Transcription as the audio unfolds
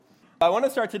I want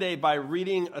to start today by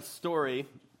reading a story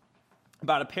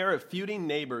about a pair of feuding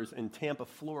neighbors in Tampa,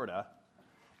 Florida,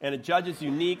 and a judge's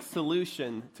unique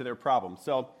solution to their problem.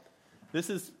 So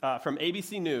this is from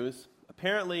ABC News.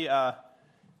 Apparently, a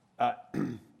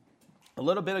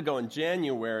little bit ago in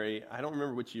January, I don't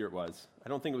remember which year it was. I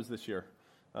don't think it was this year.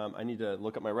 I need to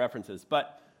look up my references.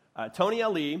 But Tony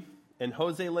Ali and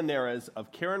Jose Linares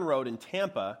of Karen Road in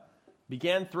Tampa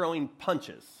began throwing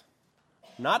punches,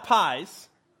 not pies,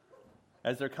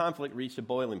 as their conflict reached a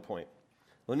boiling point.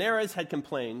 Linares had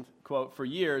complained, quote, for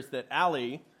years that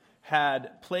Ali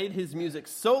had played his music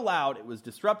so loud it was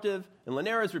disruptive, and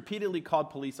Linares repeatedly called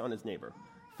police on his neighbor.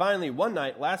 Finally, one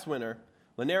night last winter,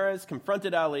 Linares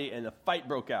confronted Ali and a fight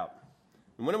broke out.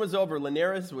 And when it was over,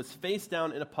 Linares was face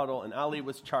down in a puddle and Ali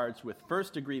was charged with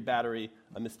first-degree battery,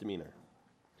 a misdemeanor.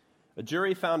 A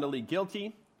jury found Ali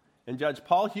guilty, and Judge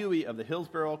Paul Huey of the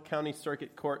Hillsborough County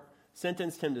Circuit Court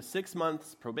sentenced him to 6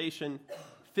 months probation,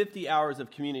 50 hours of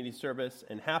community service,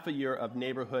 and half a year of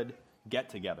neighborhood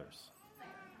get-togethers.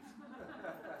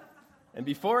 And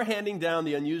before handing down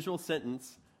the unusual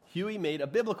sentence, Huey made a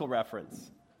biblical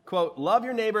reference. Quote, love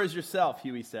your neighbor as yourself,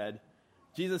 Huey said.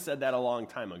 Jesus said that a long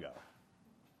time ago.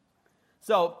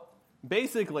 So,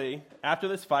 basically, after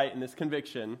this fight and this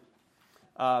conviction,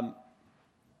 the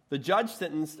judge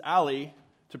sentenced Ali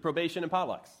to probation and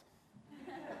potlucks.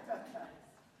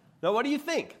 Now, what do you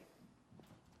think?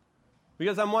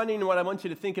 Because I'm wondering, what I want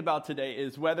you to think about today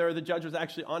is whether the judge was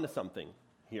actually onto something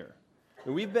here.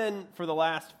 And we've been, for the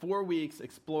last 4 weeks,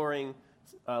 exploring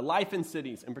life in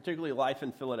cities, and particularly life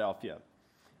in Philadelphia.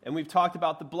 And we've talked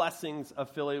about the blessings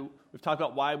of Philly. We've talked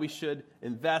about why we should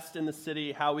invest in the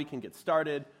city, how we can get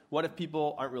started, what if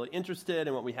people aren't really interested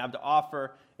in what we have to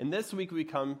offer. And this week we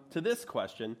come to this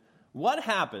question: what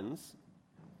happens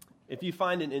if you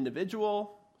find an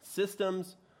individual,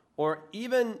 systems, or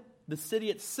even the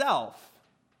city itself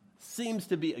seems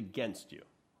to be against you?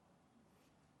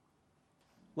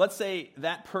 Let's say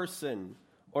that person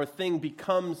or thing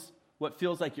becomes what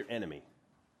feels like your enemy.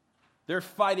 They're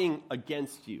fighting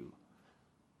against you.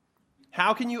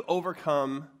 How can you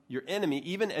overcome your enemy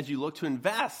even as you look to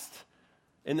invest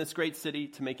in this great city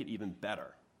to make it even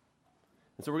better?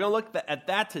 And so we're going to look at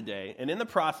that today. And in the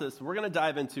process, we're going to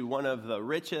dive into one of the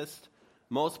richest,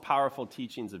 most powerful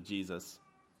teachings of Jesus.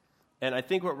 And I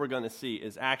think what we're going to see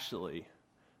is actually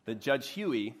that Judge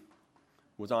Huey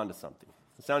was onto something.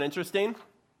 Does that sound interesting?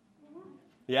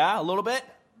 Yeah, a little bit?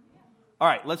 All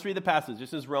right, let's read the passage.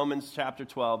 This is Romans chapter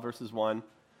 12, verses 1,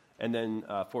 and then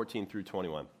 14 through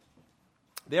 21.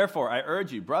 Therefore, I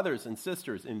urge you, brothers and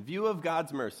sisters, in view of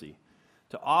God's mercy,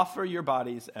 to offer your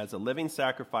bodies as a living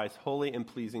sacrifice, holy and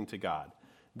pleasing to God.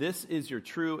 This is your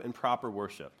true and proper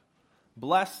worship.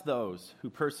 Bless those who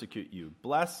persecute you.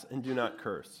 Bless and do not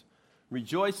curse.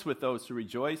 Rejoice with those who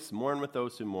rejoice. Mourn with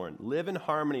those who mourn. Live in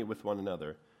harmony with one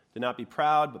another. Do not be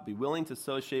proud, but be willing to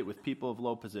associate with people of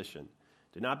low position.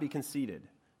 Do not be conceited.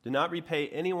 Do not repay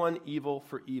anyone evil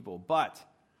for evil, but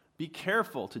be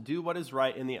careful to do what is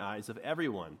right in the eyes of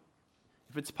everyone.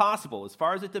 If it's possible, as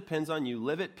far as it depends on you,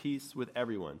 live at peace with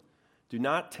everyone. Do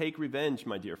not take revenge,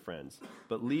 my dear friends,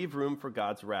 but leave room for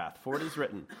God's wrath. For it is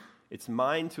written, it's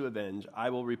mine to avenge,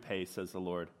 I will repay, says the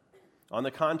Lord. On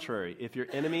the contrary, if your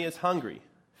enemy is hungry,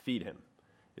 feed him.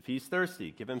 If he's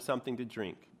thirsty, give him something to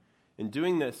drink. In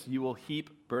doing this, you will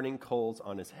heap burning coals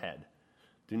on his head.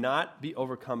 Do not be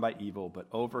overcome by evil, but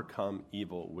overcome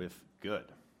evil with good.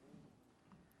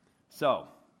 So,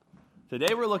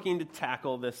 today we're looking to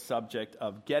tackle this subject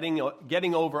of getting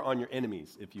over on your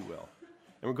enemies, if you will.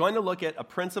 And we're going to look at a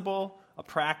principle, a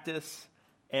practice,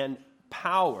 and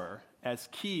power as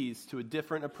keys to a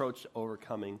different approach to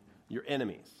overcoming your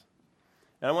enemies.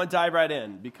 And I want to dive right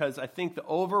in because I think the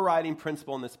overriding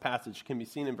principle in this passage can be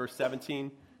seen in verse 17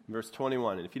 and verse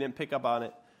 21. And if you didn't pick up on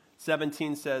it,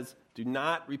 17 says, do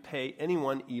not repay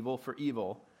anyone evil for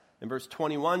evil. And verse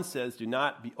 21 says, do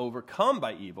not be overcome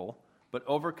by evil, but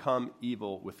overcome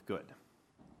evil with good.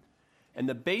 And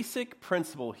the basic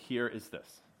principle here is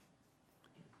this.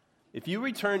 If you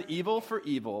return evil for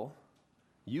evil,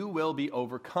 you will be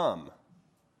overcome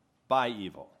by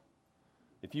evil.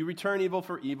 If you return evil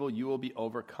for evil, you will be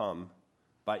overcome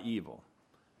by evil.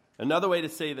 Another way to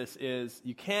say this is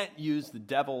you can't use the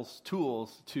devil's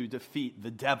tools to defeat the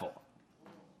devil.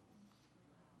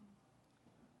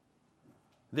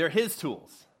 They're his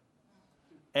tools,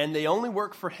 and they only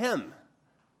work for him.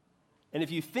 And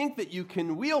if you think that you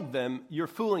can wield them, you're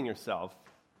fooling yourself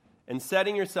and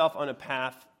setting yourself on a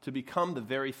path to become the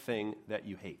very thing that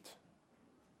you hate.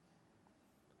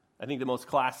 I think the most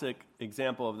classic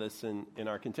example of this in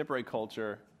our contemporary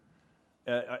culture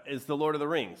is the Lord of the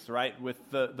Rings, right? With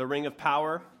the Ring of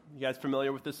Power, You guys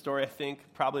familiar with this story, I think?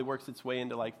 Probably works its way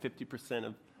into like 50%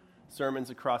 of sermons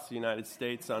across the United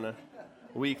States on a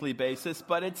weekly basis.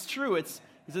 But it's true. It's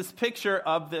this picture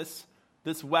of this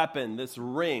weapon, this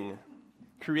ring,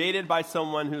 created by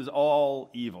someone who's all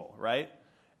evil, right?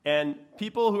 And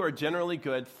people who are generally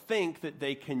good think that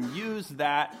they can use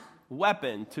that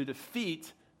weapon to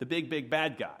defeat the big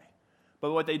bad guy.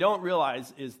 But what they don't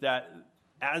realize is that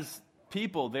as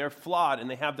people, they're flawed and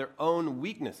they have their own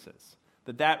weaknesses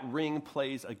that ring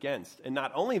plays against. And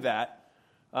not only that,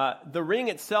 the ring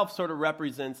itself sort of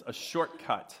represents a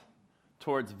shortcut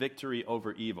towards victory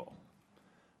over evil.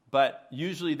 But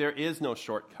usually there is no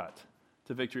shortcut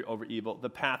to victory over evil. The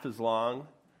path is long,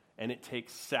 and it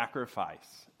takes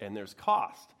sacrifice, and there's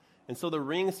cost. And so the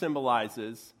ring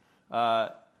symbolizes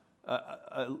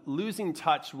losing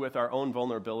touch with our own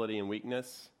vulnerability and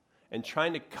weakness and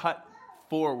trying to cut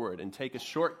forward and take a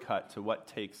shortcut to what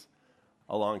takes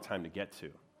a long time to get to.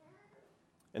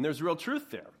 And there's real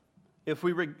truth there. If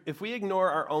we ignore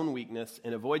our own weakness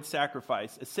and avoid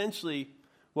sacrifice, essentially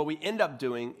what we end up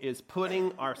doing is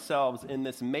putting ourselves in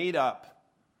this made-up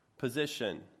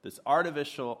position, this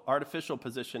artificial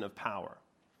position of power.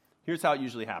 Here's how it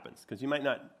usually happens, because you might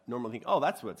not normally think, oh,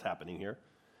 that's what's happening here.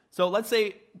 So let's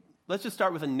just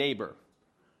start with a neighbor.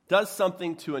 Does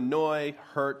something to annoy,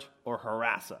 hurt, or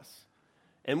harass us.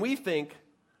 And we think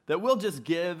that we'll just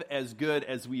give as good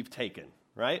as we've taken,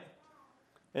 right?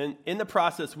 And in the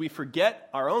process, we forget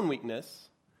our own weakness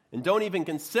and don't even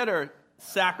consider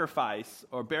sacrifice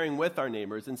or bearing with our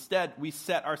neighbors. Instead, we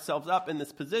set ourselves up in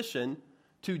this position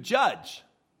to judge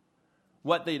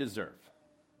what they deserve.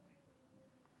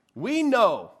 We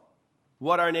know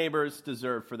what our neighbors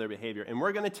deserve for their behavior, and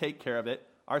we're going to take care of it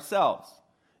ourselves,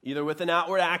 either with an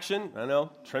outward action,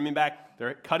 trimming back,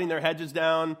 they're cutting their hedges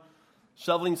down,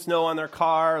 shoveling snow on their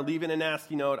car, leaving a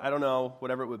nasty note,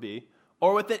 whatever it would be,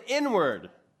 or with an inward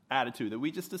attitude that we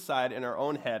just decide in our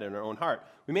own head and our own heart.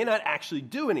 We may not actually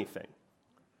do anything,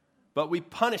 but we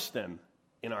punish them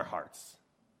in our hearts.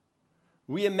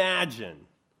 We imagine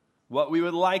what we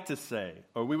would like to say,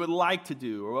 or we would like to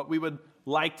do, or what we would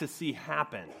like to see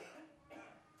happen.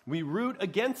 We root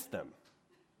against them.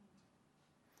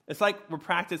 It's like we're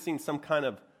practicing some kind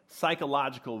of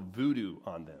psychological voodoo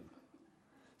on them,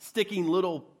 sticking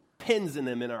little pins in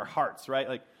them in our hearts, right?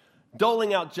 Like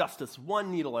doling out justice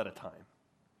one needle at a time.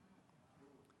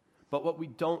 But what we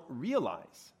don't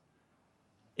realize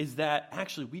is that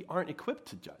actually we aren't equipped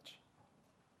to judge.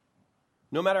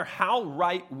 No matter how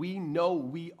right we know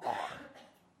we are.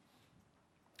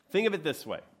 Think of it this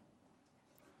way.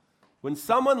 When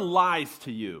someone lies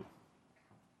to you,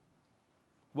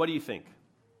 what do you think?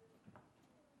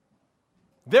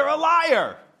 They're a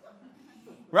liar,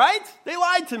 right? They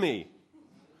lied to me.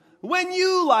 When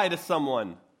you lie to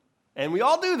someone, and we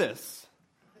all do this,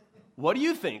 what do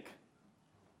you think?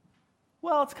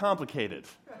 Well, it's complicated,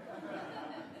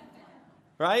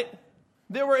 right?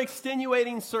 There were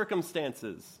extenuating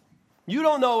circumstances. You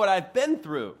don't know what I've been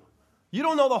through. You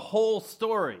don't know the whole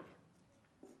story.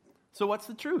 So what's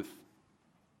the truth?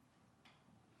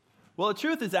 Well, the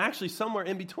truth is actually somewhere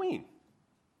in between.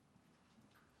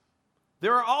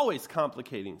 There are always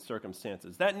complicating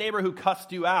circumstances. That neighbor who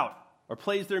cussed you out or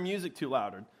plays their music too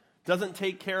loud or doesn't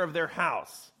take care of their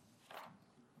house.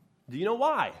 Do you know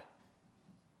why?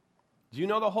 Do you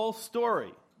know the whole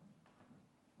story?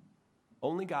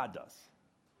 Only God does.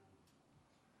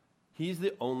 He's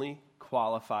the only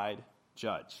qualified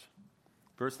judge.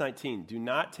 Verse 19, do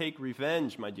not take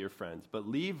revenge, my dear friends, but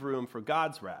leave room for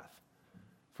God's wrath.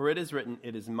 For it is written,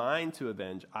 it is mine to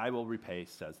avenge, I will repay,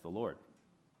 says the Lord.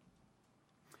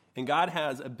 And God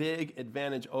has a big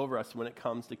advantage over us when it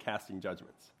comes to casting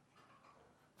judgments.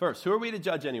 First, who are we to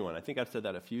judge anyone? I think I've said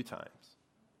that a few times.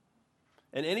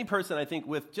 And any person, I think,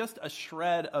 with just a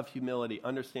shred of humility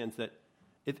understands that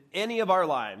if any of our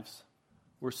lives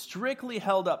were strictly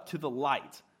held up to the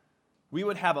light, we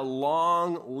would have a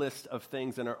long list of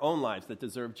things in our own lives that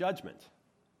deserve judgment.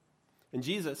 And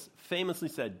Jesus famously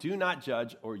said, do not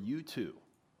judge or you too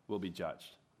will be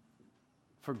judged.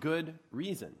 For good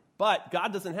reason. But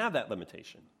God doesn't have that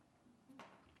limitation.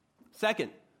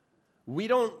 Second, we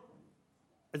don't,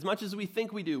 as much as we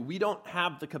think we do, we don't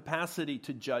have the capacity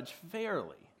to judge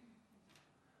fairly.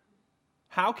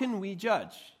 How can we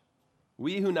judge?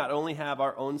 We who not only have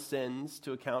our own sins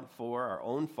to account for, our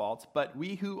own faults, but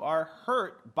we who are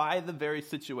hurt by the very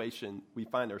situation we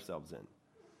find ourselves in.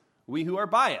 We who are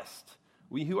biased.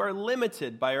 We who are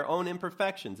limited by our own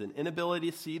imperfections and inability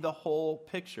to see the whole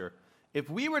picture. If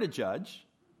we were to judge,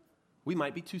 we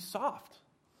might be too soft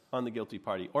on the guilty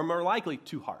party, or more likely,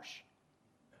 too harsh.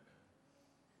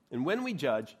 And when we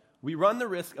judge, we run the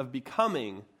risk of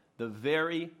becoming the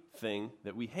very thing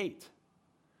that we hate.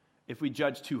 If we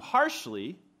judge too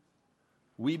harshly,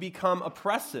 we become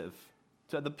oppressive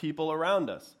to the people around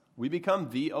us. We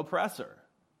become the oppressor.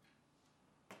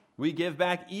 We give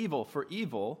back evil for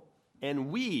evil, and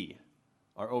we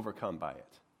are overcome by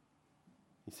it.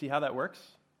 You see how that works?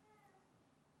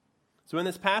 So in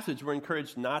this passage, we're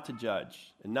encouraged not to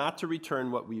judge and not to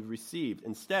return what we've received.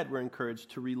 Instead, we're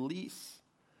encouraged to release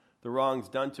the wrongs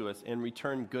done to us and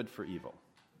return good for evil.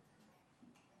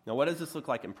 Now, what does this look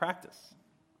like in practice?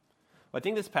 Well, I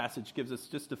think this passage gives us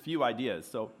just a few ideas.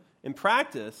 So in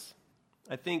practice,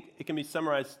 I think it can be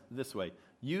summarized this way.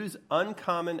 Use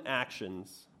uncommon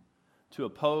actions to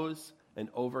oppose and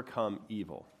overcome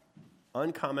evil.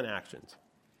 Uncommon actions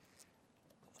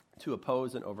to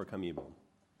oppose and overcome evil.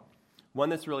 One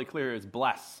that's really clear is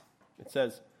bless. It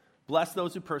says, bless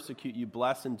those who persecute you,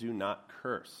 bless and do not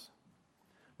curse.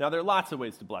 Now, there are lots of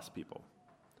ways to bless people.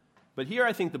 But here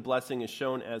I think the blessing is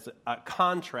shown as a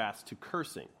contrast to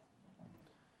cursing.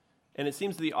 And it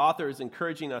seems the author is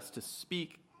encouraging us to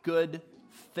speak good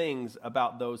things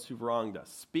about those who've wronged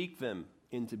us. Speak them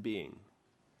into being.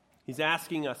 He's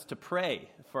asking us to pray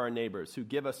for our neighbors who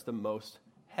give us the most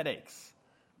headaches.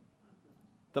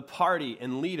 The party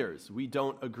and leaders we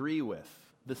don't agree with.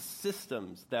 The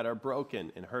systems that are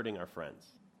broken and hurting our friends.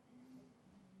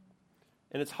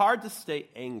 And it's hard to stay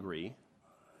angry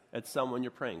at someone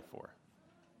you're praying for.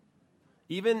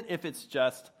 Even if it's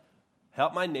just,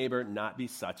 help my neighbor not be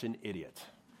such an idiot.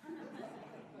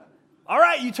 All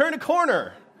right, you turned a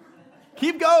corner.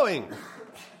 Keep going.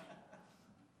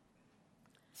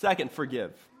 Second,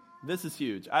 forgive. This is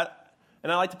huge.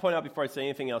 And I like to point out before I say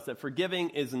anything else that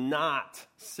forgiving is not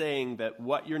saying that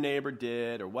what your neighbor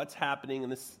did or what's happening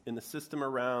in the system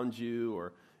around you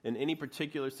or in any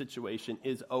particular situation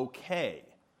is okay.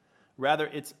 Rather,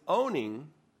 it's owning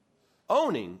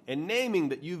and naming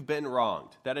that you've been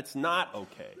wronged, that it's not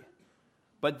okay,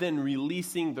 but then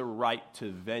releasing the right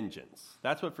to vengeance.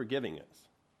 That's what forgiving is.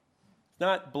 It's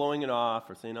not blowing it off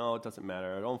or saying, oh, it doesn't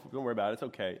matter, don't worry about it, it's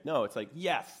okay. No, it's like,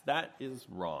 yes, that is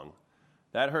wrong.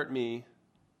 That hurt me.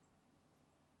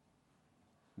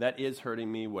 That is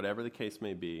hurting me, whatever the case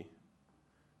may be.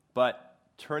 But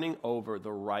turning over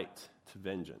the right to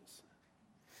vengeance.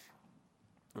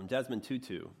 And Desmond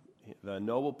Tutu, the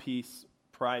Nobel Peace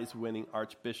Prize-winning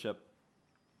archbishop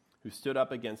who stood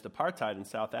up against apartheid in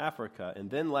South Africa and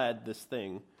then led this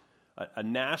thing, a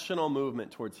national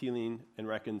movement towards healing and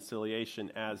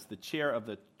reconciliation as the chair of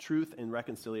the Truth and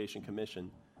Reconciliation Commission,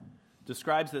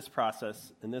 describes this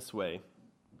process in this way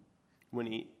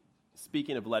when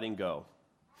speaking of letting go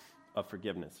of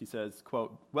forgiveness. He says,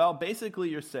 quote, well, basically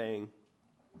you're saying,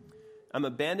 I'm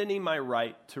abandoning my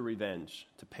right to revenge,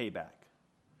 to payback.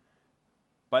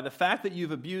 By the fact that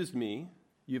you've abused me,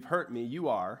 you've hurt me, you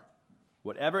are,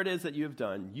 whatever it is that you have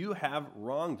done, you have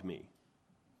wronged me.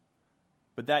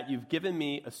 But that you've given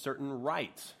me a certain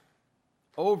right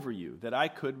over you that I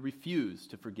could refuse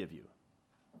to forgive you.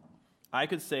 I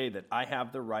could say that I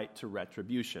have the right to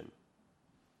retribution.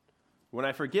 When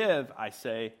I forgive, I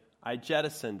say, I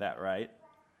jettison that right,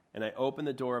 and I open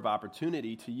the door of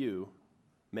opportunity to you,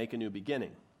 make a new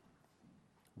beginning.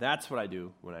 That's what I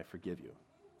do when I forgive you.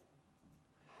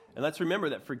 And let's remember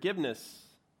that forgiveness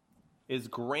is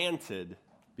granted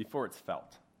before it's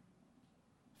felt.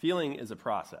 Feeling is a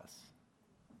process.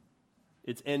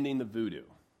 It's ending the voodoo,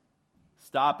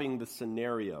 stopping the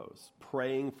scenarios,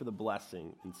 praying for the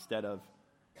blessing instead of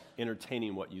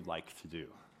entertaining what you'd like to do.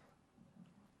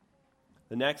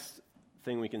 The next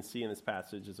thing we can see in this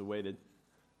passage is a way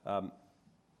to,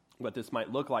 what this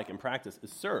might look like in practice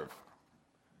is serve.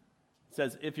 It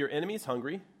says, if your enemy is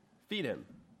hungry, feed him.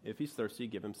 If he's thirsty,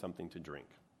 give him something to drink.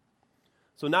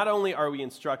 So not only are we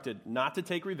instructed not to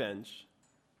take revenge,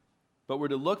 but we're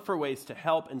to look for ways to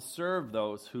help and serve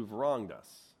those who've wronged us.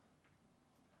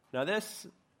 Now this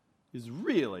is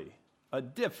really a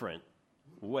different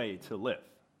way to live.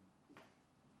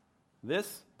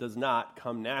 This does not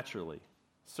come naturally,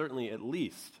 certainly at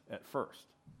least at first.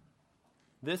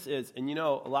 This is, and you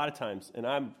know, a lot of times, and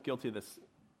I'm guilty of this,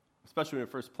 especially when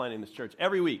we're first planning this church,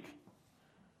 every week,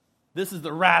 this is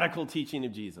the radical teaching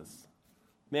of Jesus.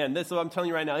 Man, this is what I'm telling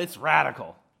you right now, it's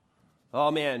radical.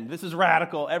 Oh man, this is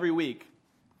radical every week.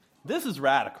 This is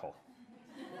radical.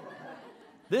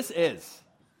 This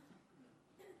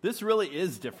really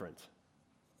is different.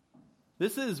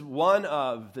 This is one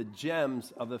of the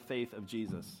gems of the faith of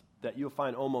Jesus that you'll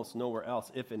find almost nowhere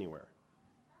else, if anywhere.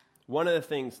 One of the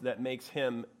things that makes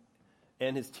him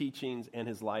and his teachings and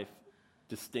his life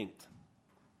distinct.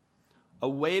 A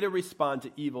way to respond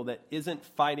to evil that isn't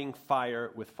fighting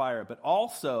fire with fire, but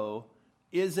also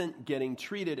isn't getting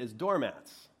treated as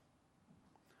doormats.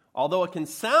 although it can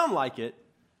sound like it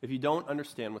if you don't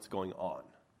understand what's going on.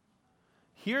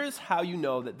 Here's how you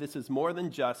know that this is more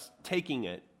than just taking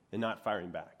it and not firing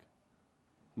back,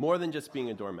 more than just being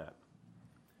a doormat.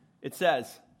 It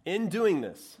says, in doing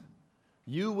this,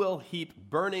 you will heap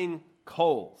burning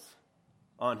coals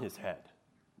on his head.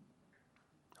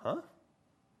 Huh?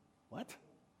 What?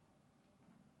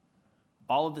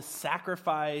 All of the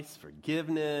sacrifice,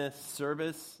 forgiveness,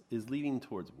 service is leading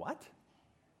towards what?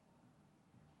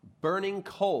 Burning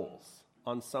coals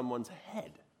on someone's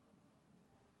head.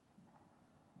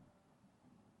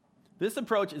 This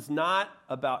approach is not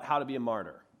about how to be a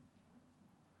martyr.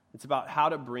 It's about how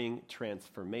to bring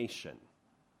transformation.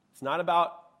 It's not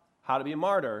about how to be a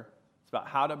martyr. It's about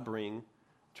how to bring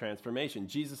transformation.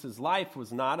 Jesus' life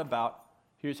was not about,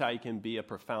 here's how you can be a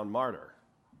profound martyr.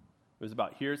 It was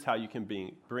about, here's how you can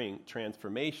bring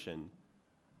transformation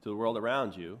to the world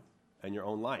around you and your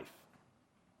own life.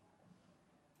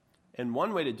 And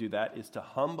one way to do that is to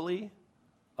humbly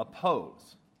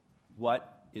oppose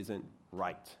what isn't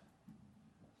right.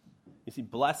 You see,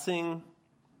 blessing,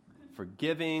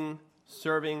 forgiving,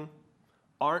 serving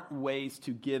aren't ways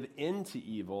to give in to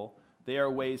evil. They are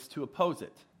ways to oppose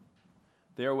it.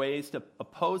 They are ways to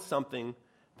oppose something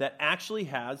that actually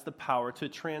has the power to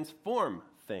transform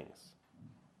things.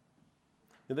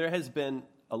 Now, there has been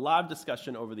a lot of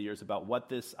discussion over the years about what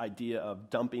this idea of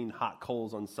dumping hot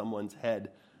coals on someone's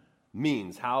head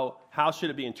means. How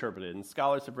should it be interpreted? And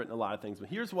scholars have written a lot of things, but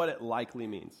here's what it likely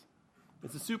means.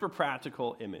 It's a super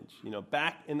practical image. You know,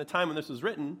 back in the time when this was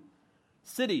written,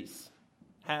 cities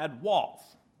had walls.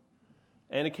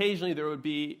 And occasionally there would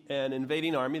be an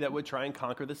invading army that would try and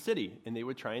conquer the city, and they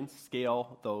would try and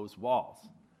scale those walls.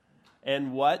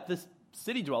 And what the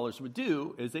city dwellers would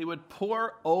do is they would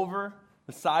pour over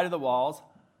the side of the walls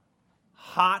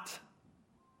hot,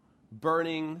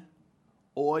 burning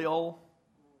oil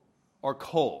or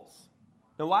coals.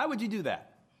 Now, why would you do that?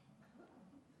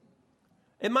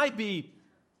 It might be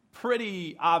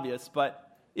pretty obvious,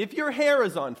 but if your hair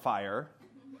is on fire,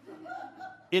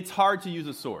 it's hard to use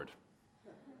a sword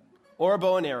or a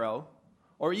bow and arrow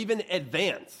or even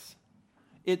advance.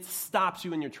 It stops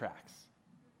you in your tracks.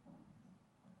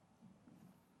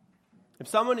 If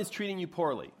someone is treating you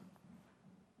poorly,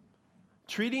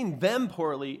 treating them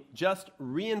poorly just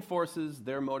reinforces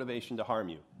their motivation to harm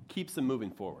you, keeps them moving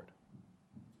forward.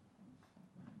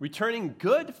 Returning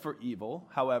good for evil,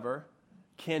 however,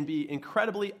 can be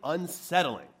incredibly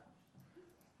unsettling.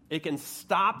 It can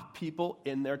stop people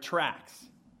in their tracks.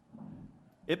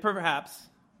 It perhaps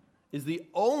is the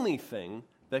only thing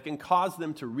that can cause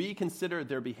them to reconsider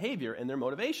their behavior and their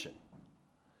motivation.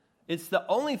 It's the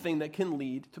only thing that can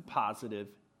lead to positive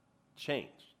change.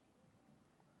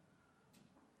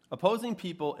 Opposing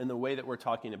people in the way that we're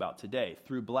talking about today,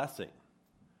 through blessing,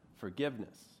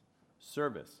 forgiveness,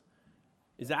 service,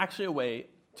 is actually a way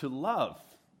to love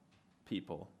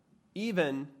people,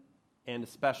 even and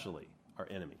especially our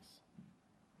enemies.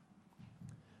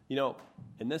 You know,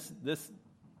 and this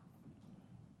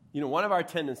one of our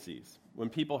tendencies when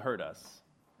people hurt us,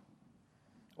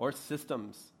 or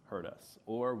systems hurt us,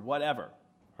 or whatever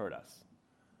hurt us,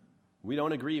 we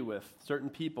don't agree with certain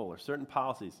people or certain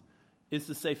policies, is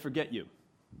to say, forget you.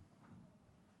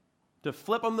 To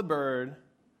flip on the bird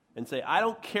and say, I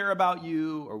don't care about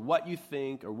you or what you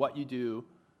think or what you do,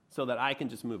 so that I can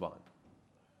just move on.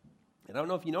 And I don't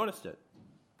know if you noticed it,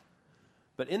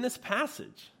 but in this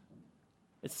passage,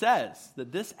 it says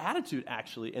that this attitude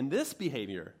actually, and this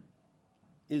behavior,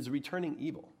 is returning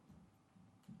evil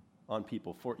on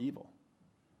people for evil.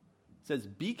 It says,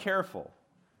 be careful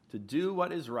to do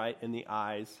what is right in the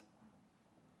eyes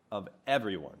of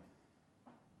everyone.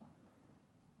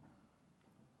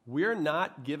 We're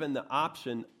not given the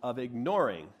option of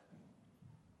ignoring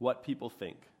what people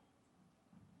think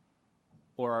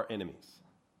or our enemies.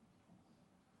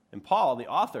 And Paul, the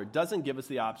author, doesn't give us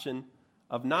the option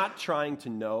of not trying to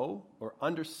know or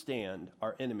understand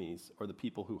our enemies or the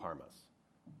people who harm us.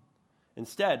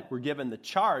 Instead, we're given the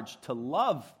charge to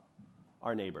love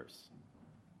our neighbors.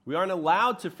 We aren't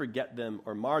allowed to forget them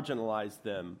or marginalize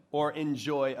them or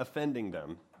enjoy offending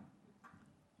them.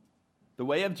 The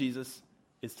way of Jesus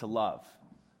is to love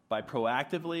by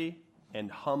proactively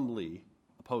and humbly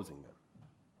opposing them.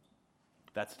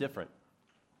 That's different.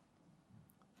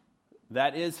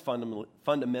 That is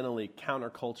fundamentally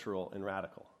countercultural and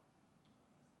radical.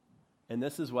 And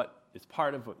this is what is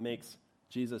part of what makes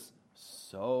Jesus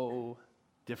so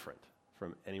different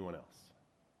from anyone else.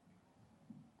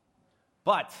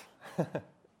 But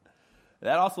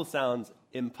that also sounds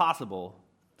impossible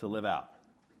to live out.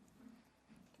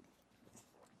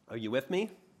 Are you with me?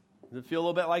 Does it feel a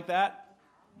little bit like that?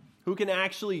 Who can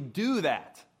actually do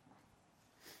that?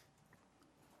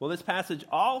 Well, this passage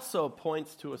also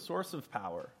points to a source of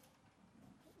power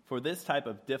for this type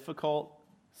of difficult,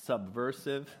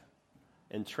 subversive,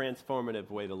 and transformative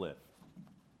way to live.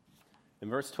 In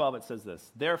verse 12, it says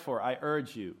this, "Therefore, I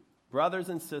urge you, brothers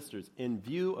and sisters, in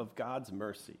view of God's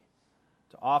mercy,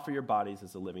 to offer your bodies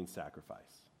as a living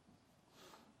sacrifice."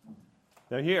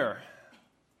 Now here,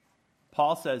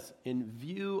 Paul says, in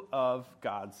view of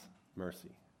God's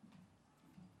mercy.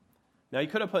 Now, he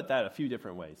could have put that a few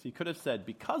different ways. He could have said,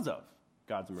 because of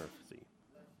God's mercy,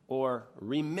 or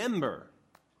remember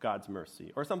God's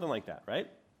mercy, or something like that, right?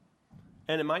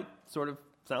 And it might sort of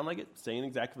sound like it's saying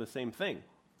exactly the same thing.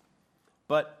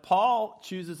 But Paul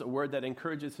chooses a word that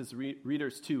encourages his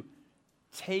readers to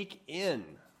take in,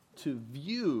 to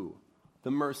view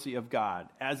the mercy of God,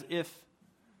 as if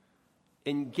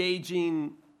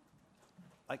engaging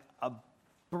like a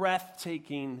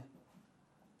breathtaking,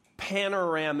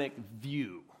 panoramic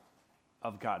view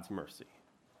of God's mercy.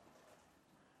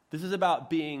 This is about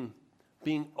being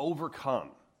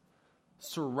overcome,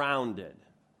 surrounded,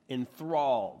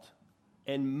 enthralled,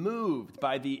 and moved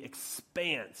by the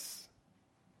expanse,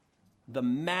 the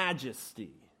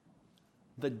majesty,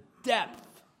 the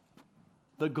depth,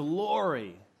 the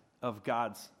glory of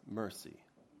God's mercy.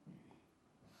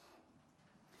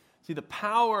 See, the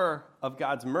power of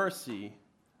God's mercy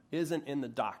isn't in the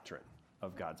doctrine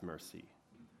of God's mercy.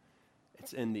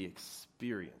 It's in the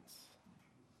experience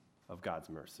of God's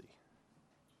mercy.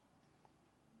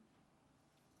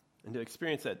 And to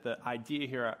experience it, the idea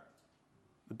here,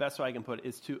 the best way I can put it,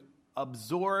 is to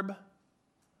absorb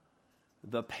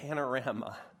the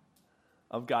panorama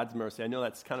of God's mercy. I know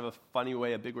that's kind of a funny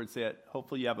way, a big word to say it.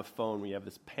 Hopefully you have a phone where you have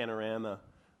this panorama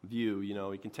view. You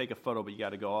know, you can take a photo, but you got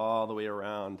to go all the way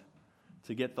around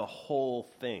to get the whole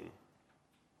thing.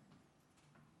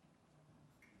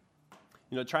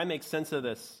 You know, try and make sense of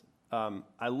this.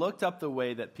 I looked up the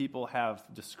way that people have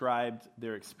described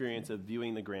their experience of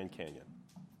viewing the Grand Canyon.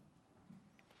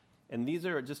 And these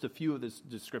are just a few of the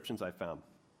descriptions I found.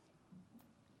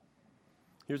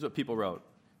 Here's what people wrote.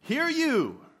 "Hear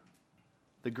you,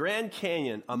 the Grand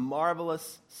Canyon, a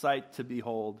marvelous sight to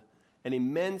behold. An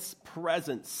immense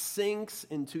presence sinks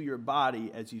into your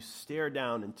body as you stare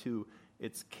down into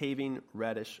its caving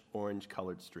reddish orange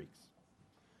colored streaks."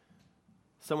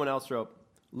 Someone else wrote,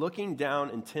 "Looking down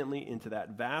intently into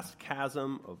that vast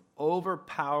chasm of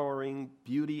overpowering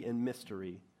beauty and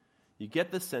mystery, you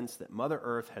get the sense that Mother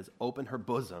Earth has opened her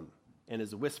bosom and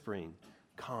is whispering,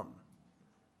 'Come,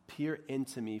 peer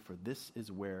into me, for this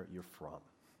is where you're from.'"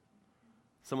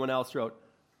 Someone else wrote,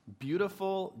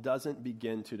 "Beautiful doesn't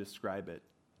begin to describe it.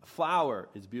 A flower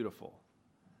is beautiful,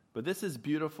 but this is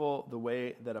beautiful the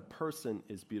way that a person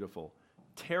is beautiful.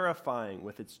 Terrifying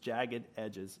with its jagged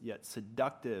edges, yet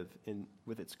seductive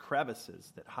with its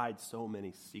crevices that hide so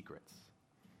many secrets."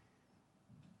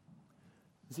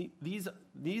 See,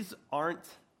 these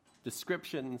aren't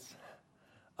descriptions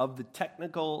of the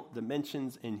technical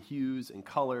dimensions and hues and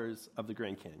colors of the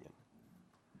Grand Canyon.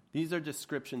 These are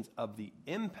descriptions of the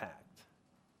impact,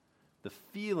 the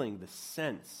feeling, the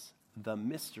sense, the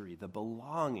mystery, the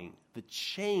belonging, the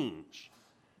change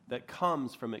that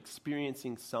comes from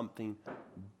experiencing something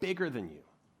bigger than you,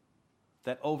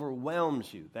 that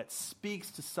overwhelms you, that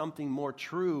speaks to something more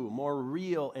true, more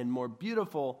real, and more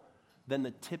beautiful than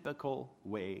the typical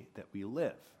way that we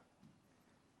live.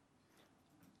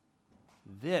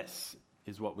 This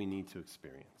is what we need to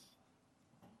experience.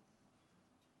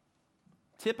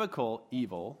 Typical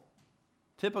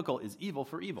is evil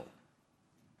for evil.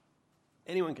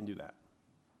 Anyone can do that.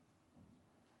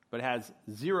 But it has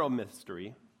zero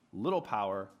mystery, little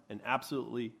power, and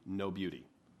absolutely no beauty.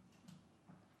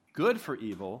 Good for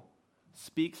evil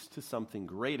speaks to something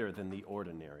greater than the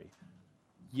ordinary,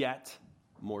 yet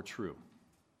more true.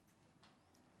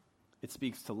 It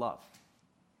speaks to love.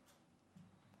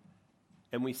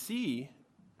 And we see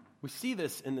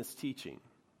this in this teaching,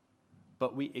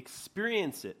 but we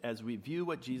experience it as we view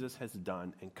what Jesus has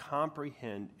done and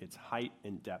comprehend its height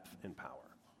and depth and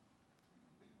power.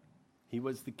 He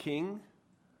was the king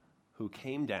who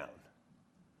came down,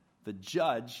 the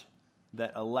judge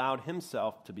that allowed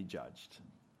himself to be judged,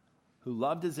 who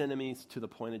loved his enemies to the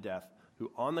point of death,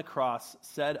 who on the cross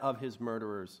said of his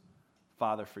murderers,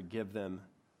 "Father, forgive them,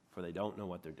 for they don't know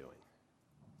what they're doing."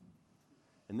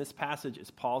 And this passage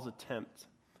is Paul's attempt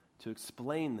to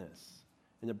explain this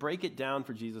and to break it down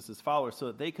for Jesus' followers so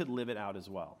that they could live it out as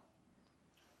well.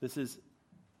 This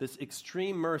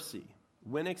extreme mercy,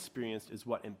 when experienced, is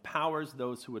what empowers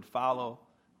those who would follow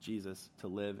Jesus to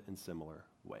live in similar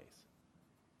ways.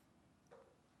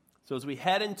 So as we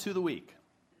head into the week,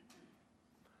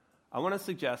 I want to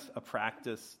suggest a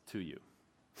practice to you.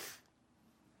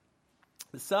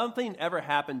 Has something ever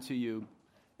happened to you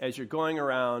as you're going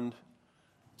around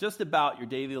just about your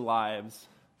daily lives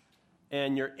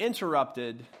and you're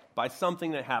interrupted by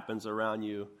something that happens around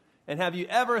you? And have you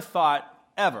ever thought,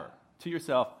 ever, to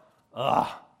yourself,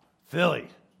 Philly?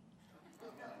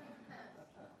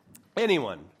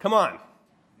 Anyone? Come on.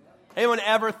 Anyone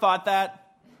ever thought that?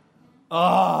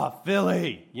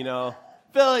 Philly,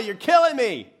 Philly, you're killing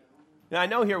me. Now, I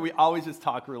know here we always just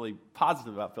talk really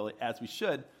positive about Philly, as we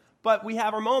should, but we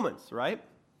have our moments, right?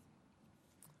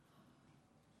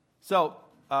 So,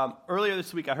 earlier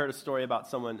this week, I heard a story about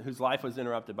someone whose life was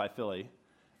interrupted by Philly,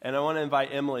 and I want to invite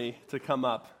Emily to come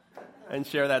up and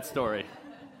share that story.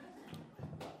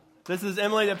 This is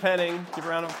Emily DePenning. Give a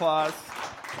round of applause.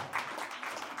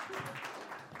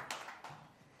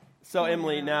 So,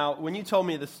 Emily, now, when you told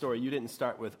me this story, you didn't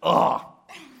start with,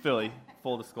 Philly,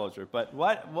 full disclosure. But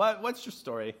what's your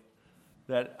story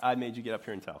that I made you get up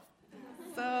here and tell?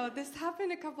 So this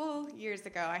happened a couple years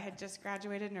ago. I had just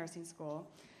graduated nursing school.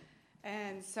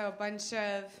 And so a bunch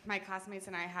of my classmates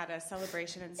and I had a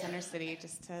celebration in Center City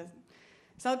just to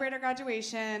celebrate our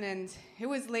graduation. And it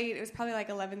was late. It was probably like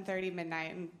 11:30,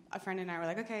 midnight. And a friend and I were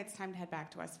like, okay, it's time to head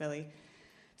back to West Philly.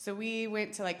 So we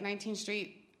went to like 19th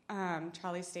Street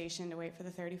trolley station to wait for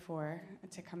the 34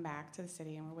 to come back to the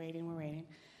city. And we're waiting.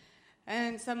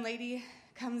 And some lady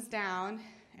comes down,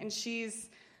 and she's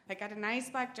like got a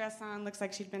nice black dress on, looks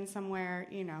like she'd been somewhere,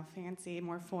 fancy,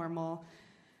 more formal.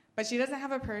 But she doesn't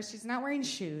have a purse, she's not wearing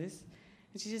shoes,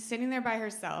 and she's just sitting there by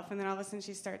herself, and then all of a sudden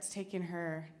she starts taking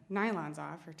her nylons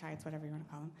off, or tights, whatever you want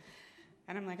to call them.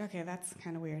 And I'm like, okay, that's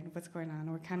kind of weird. What's going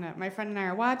on? My friend and I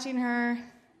are watching her.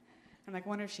 I'm like,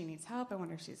 wonder if she needs help. I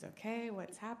wonder if she's okay.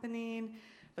 What's happening?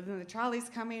 But then the trolley's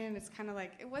coming, and it's kind of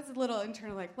like, it was a little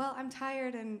internal, like, well, I'm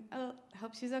tired, and I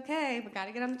hope she's okay, but got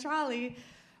to get on the trolley.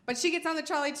 But she gets on the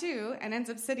trolley, too, and ends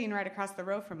up sitting right across the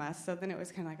row from us. So then it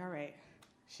was kind of like, all right,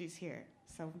 she's here.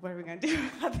 So what are we going to do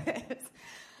about this?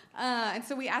 And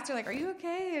so we asked her, like, are you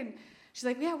okay? And she's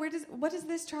like, yeah, what is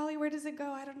this trolley? Where does it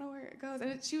go? I don't know where it goes.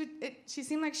 And she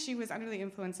seemed like she was under the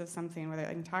influence of something, whether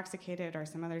intoxicated or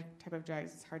some other type of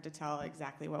drugs. It's hard to tell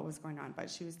exactly what was going on, but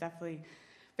she was definitely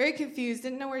very confused,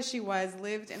 didn't know where she was,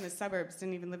 lived in the suburbs,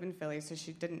 didn't even live in Philly, so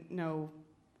she didn't know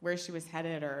where she was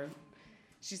headed. Or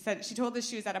she told us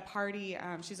she was at a party.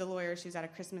 She's a lawyer. She was at a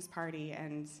Christmas party,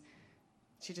 and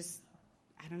she just,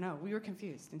 I don't know. We were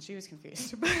confused, and she was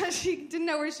confused, but she didn't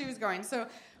know where she was going. So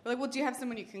we're like, well, do you have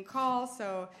someone you can call?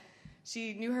 So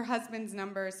she knew her husband's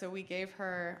number, so we gave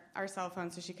her our cell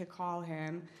phone so she could call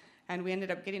him, and we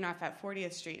ended up getting off at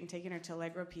 40th Street and taking her to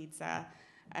Allegro Pizza,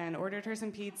 and ordered her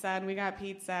some pizza, and we got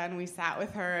pizza, and we sat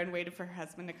with her and waited for her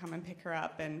husband to come and pick her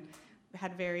up, and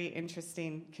had very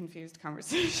interesting, confused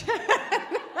conversation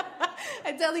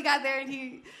until he got there and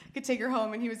he could take her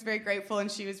home, and he was very grateful,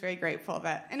 and she was very grateful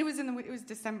and it was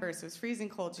December, so it was freezing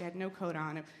cold. She had no coat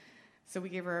on, so we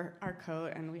gave her our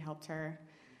coat, and we helped her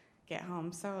get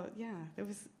home. So yeah, it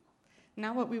was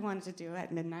not what we wanted to do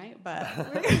at midnight, but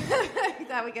we're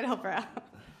glad we could help her out.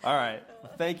 All right,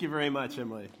 thank you very much,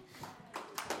 Emily.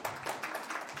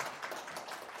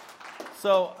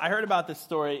 So I heard about this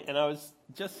story, and I was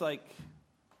just like,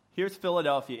 here's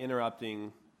Philadelphia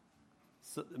interrupting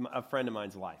a friend of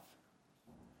mine's life.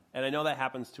 And I know that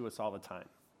happens to us all the time.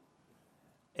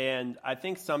 And I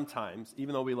think sometimes,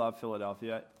 even though we love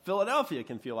Philadelphia, Philadelphia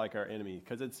can feel like our enemy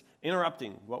because it's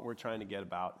interrupting what we're trying to get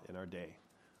about in our day.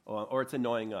 Or it's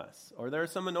annoying us. Or there are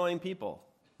some annoying people.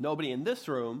 Nobody in this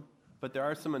room, but there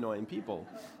are some annoying people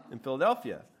in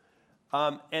Philadelphia.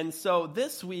 And so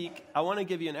this week, I want to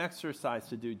give you an exercise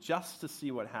to do just to see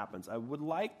what happens. I would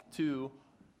like to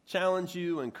challenge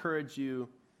you, encourage you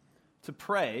to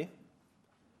pray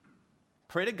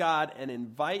to God and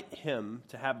invite Him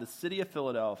to have the city of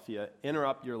Philadelphia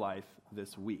interrupt your life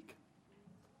this week.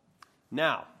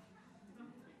 Now,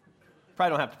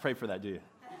 probably don't have to pray for that, do you?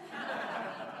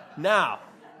 Now,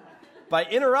 by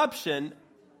interruption,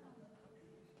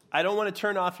 I don't want to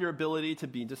turn off your ability to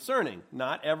be discerning.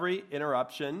 Not every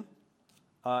interruption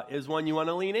is one you want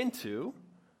to lean into,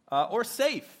 or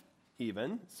safe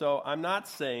even. So I'm not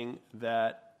saying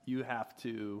that you have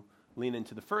to lean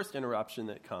into the first interruption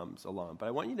that comes along. But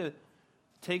I want you to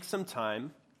take some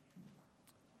time,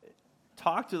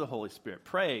 talk to the Holy Spirit,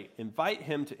 pray, invite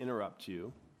Him to interrupt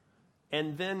you,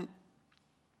 and then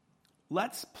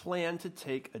let's plan to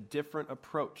take a different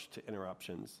approach to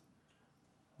interruptions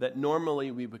that normally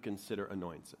we would consider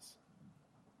annoyances.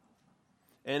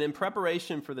 And in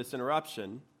preparation for this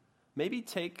interruption, maybe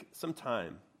take some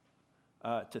time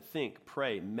to think,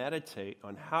 pray, meditate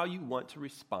on how you want to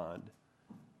respond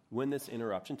when this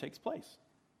interruption takes place?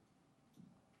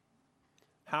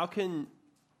 How can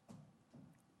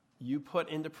you put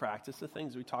into practice the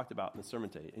things we talked about in the sermon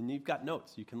today? And you've got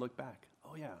notes. You can look back.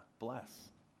 Oh, yeah, bless,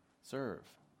 serve.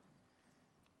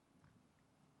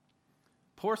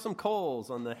 Pour some coals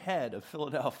on the head of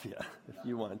Philadelphia if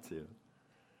you want to.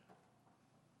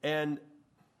 And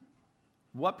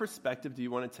what perspective do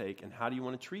you want to take, and how do you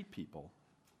want to treat people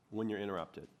when you're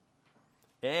interrupted?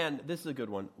 And this is a good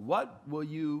one. What will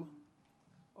you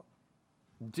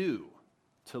do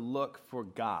to look for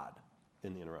God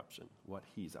in the interruption, what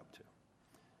he's up to?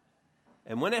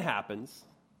 And when it happens,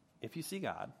 if you see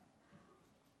God,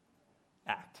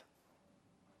 act.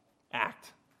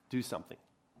 Act. Do something.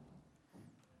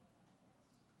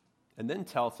 And then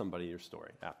tell somebody your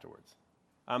story afterwards.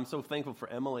 I'm so thankful for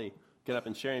Emily getting up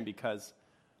and sharing, because,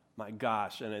 my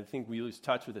gosh, and I think we lose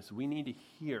touch with this, we need to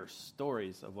hear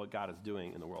stories of what God is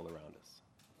doing in the world around us.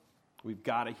 We've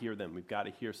got to hear them. We've got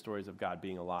to hear stories of God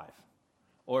being alive,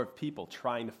 or of people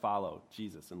trying to follow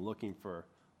Jesus and looking for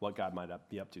what God might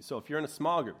be up to. So if you're in a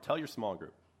small group, tell your small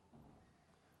group.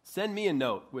 Send me a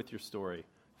note with your story.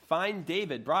 Find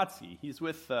David Brodsky. He's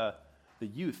with the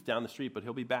youth down the street, but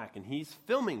he'll be back, and he's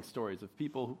filming stories of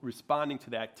people responding to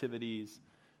the activities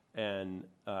and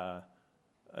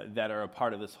that are a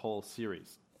part of this whole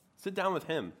series. Sit down with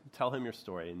him, tell him your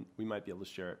story, and we might be able to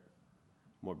share it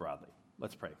more broadly.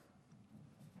 Let's pray.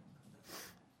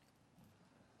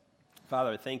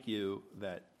 Father, I thank you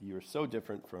that you are so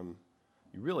different from,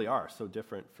 you really are so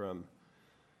different from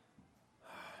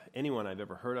anyone I've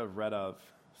ever heard of, read of,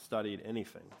 studied,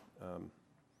 anything.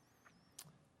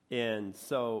 And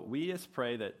so we just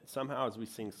pray that somehow as we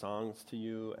sing songs to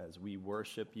you, as we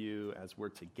worship you, as we're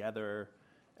together,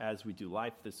 as we do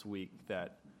life this week,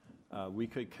 that we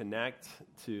could connect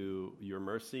to your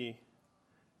mercy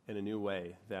in a new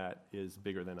way that is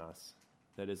bigger than us,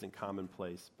 that isn't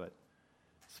commonplace, but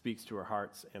speaks to our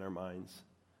hearts and our minds,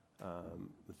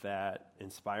 that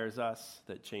inspires us,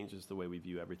 that changes the way we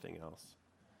view everything else.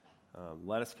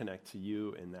 Let us connect to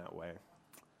you in that way.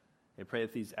 I pray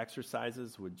that these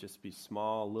exercises would just be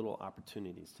small, little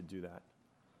opportunities to do that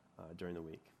during the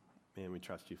week. And we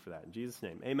trust you for that. In Jesus'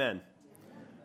 name, amen.